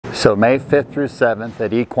So May 5th through 7th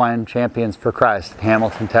at Equine Champions for Christ in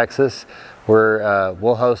Hamilton, Texas,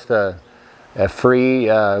 we'll host a free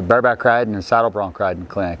bareback riding and saddle bronc riding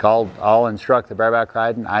clinic. I'll instruct the bareback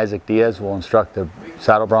riding. Isaac Diaz will instruct the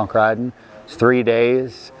saddle bronc riding. It's 3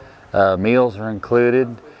 days. Meals are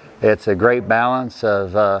included. It's a great balance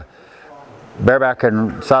of bareback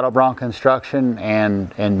and saddle bronc instruction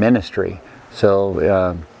and ministry.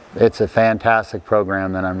 So it's a fantastic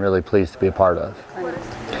program that I'm really pleased to be a part of.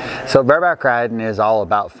 So bareback riding is all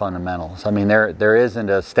about fundamentals. I mean, there isn't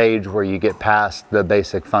a stage where you get past the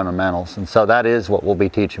basic fundamentals, and so that is what we'll be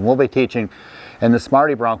teaching. We'll be teaching, and the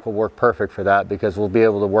Smarty bronc will work perfect for that, because we'll be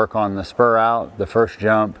able to work on the spur out, the first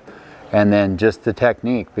jump, and then just the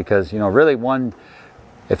technique, because, you know, really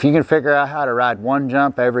if you can figure out how to ride one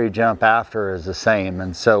jump, every jump after is the same.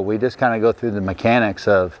 And so we just kind of go through the mechanics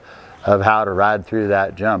of how to ride through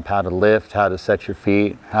that jump, how to lift, how to set your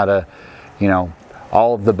feet, how to, you know,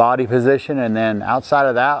 all of the body position. And then outside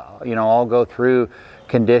of that, you know, I'll go through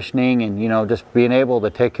conditioning and, you know, just being able to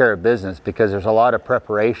take care of business, because there's a lot of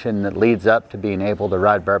preparation that leads up to being able to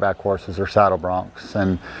ride bareback horses or saddle broncs.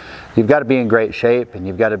 And you've got to be in great shape, and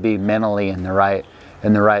you've got to be mentally in the right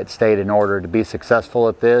state in order to be successful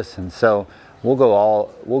at this. And so we'll go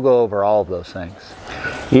over all of those things.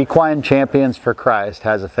 Equine Champions for Christ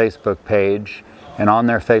has a Facebook page, and on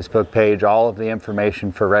their Facebook page, all of the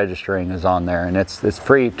information for registering is on there, and it's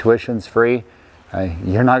free. Tuition's free.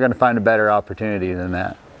 You're not going to find a better opportunity than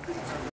that.